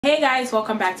Hey guys,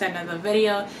 welcome back to another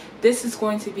video. This is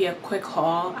going to be a quick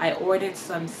haul. I ordered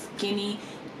some skinny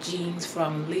jeans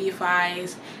from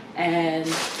Levi's and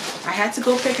I had to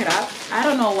go pick it up. I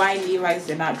don't know why Levi's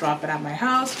did not drop it at my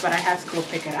house, but I had to go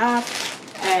pick it up,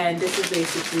 and this is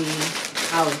basically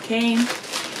how it came.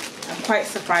 I'm quite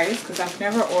surprised because I've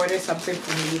never ordered something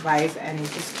from Levi's and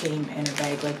it just came in a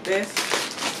bag like this.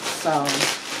 So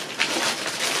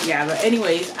yeah, but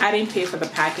anyways, I didn't pay for the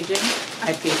packaging.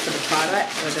 I paid for the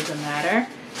product, so it doesn't matter.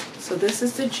 So this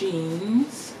is the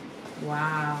jeans.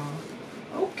 Wow.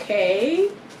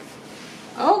 Okay.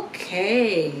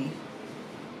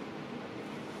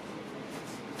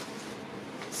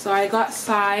 So I got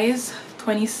size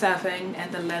 27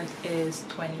 and the length is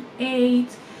 28,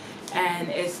 and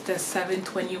it's the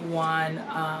 721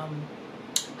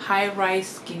 high-rise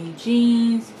skinny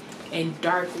jeans in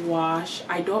dark wash.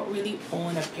 I don't really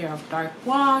own a pair of dark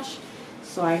wash,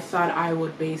 so I thought I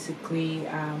would basically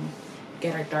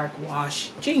get a dark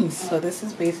wash jeans. So this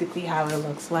is basically how it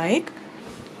looks like.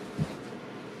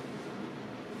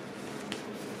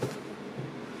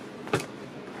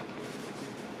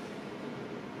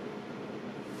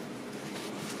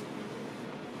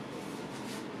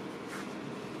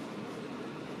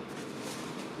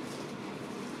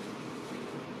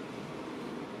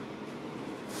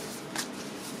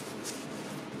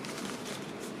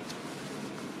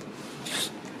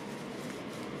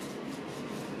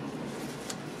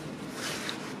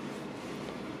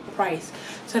 Price.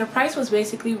 So the price was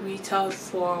basically retailed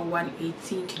for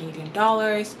 $118 Canadian.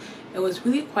 It was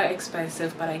really quite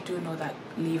expensive, but I do know that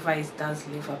Levi's does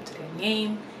live up to their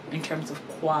name in terms of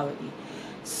quality.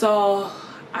 So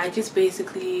I just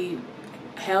basically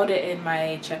held it in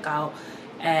my checkout,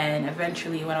 and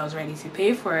eventually when I was ready to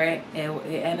pay for it, it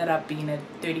ended up being a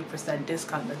 30%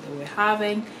 discount that they were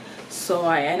having. So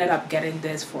I ended up getting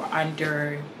this for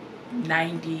under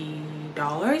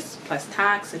 $90 plus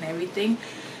tax and everything.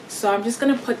 So I'm just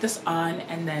gonna put this on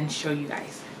and then show you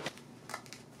guys.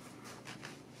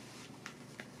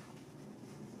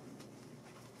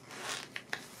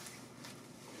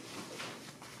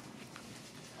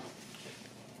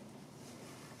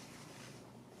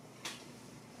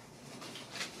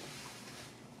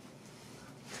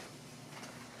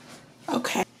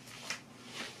 Okay.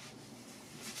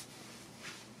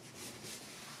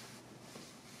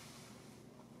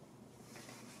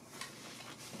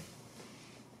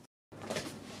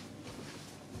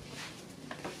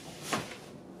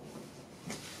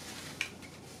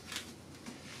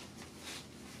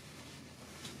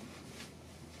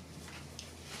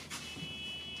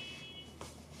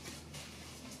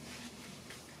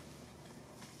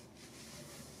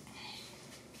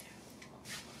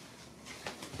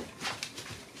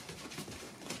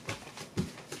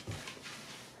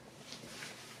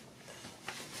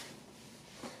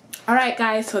 Alright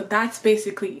guys, so that's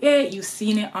basically it. You've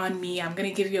seen it on me. I'm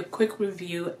gonna give you a quick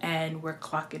review and we're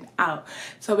clocking out.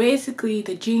 So basically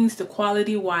the jeans, the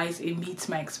quality wise, it meets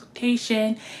my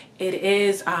expectation. It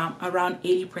is around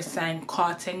 80%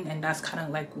 cotton, and that's kind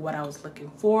of like what I was looking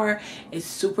for. It's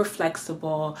super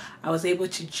flexible. I was able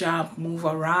to jump, move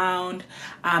around.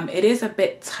 It is a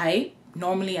bit tight.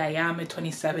 Normally I am a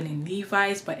 27 in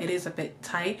Levi's, but it is a bit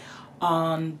tight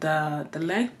on the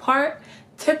leg part.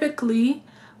 Typically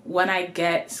when I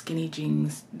get skinny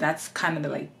jeans, that's kind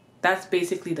of that's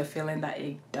basically the feeling that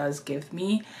it does give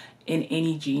me in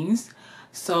any jeans.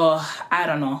 So I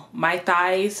don't know, my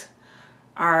thighs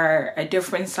are a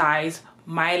different size,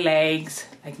 my legs,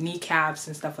 like kneecaps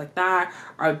and stuff like that,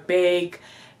 are big,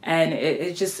 and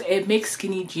it makes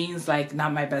skinny jeans like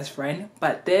not my best friend.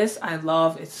 But this I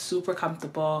love. It's super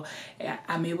comfortable.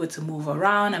 I'm able to move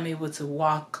around, I'm able to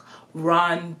walk,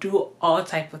 run, do all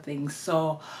type of things.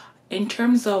 So in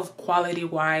terms of quality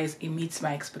wise, it meets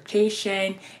my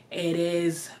expectation. It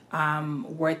is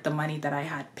worth the money that I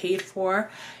had paid for.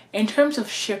 In terms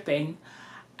of shipping,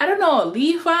 I don't know,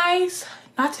 Levi's,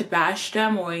 not to bash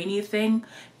them or anything,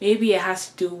 maybe it has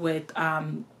to do with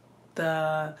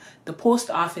the post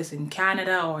office in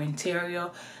Canada or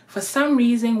Ontario. For some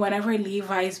reason, whenever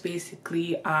Levi's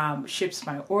basically ships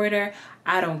my order,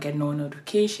 I don't get no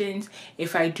notifications.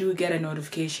 If I do get a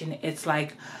notification, it's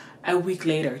like a week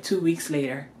later, 2 weeks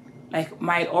later. Like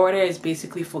my order is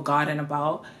basically forgotten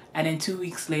about, and then 2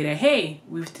 weeks later, hey,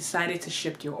 we've decided to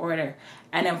ship your order.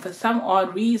 And then for some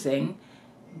odd reason,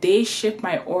 they ship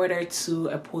my order to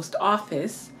a post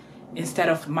office instead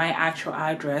of my actual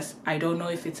address. I don't know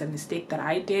if it's a mistake that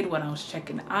I did when I was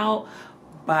checking out,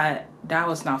 but that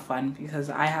was not fun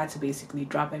because I had to basically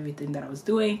drop everything that I was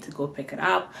doing to go pick it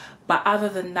up. But other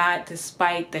than that,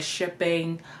 despite the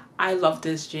shipping, I love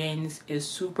this jeans. It's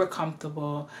super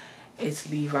comfortable. it's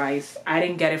Levi's. I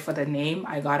didn't get it for the name,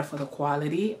 I got it for the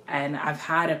quality. And I've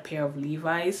had a pair of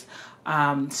Levi's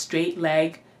straight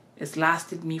leg. It's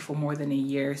lasted me for more than a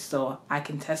year, so I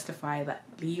can testify that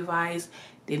Levi's,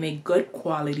 they make good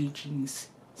quality jeans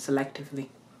selectively.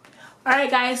 Alright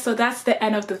guys, so that's the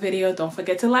end of the video. Don't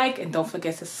forget to like and don't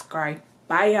forget to subscribe.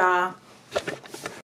 Bye y'all.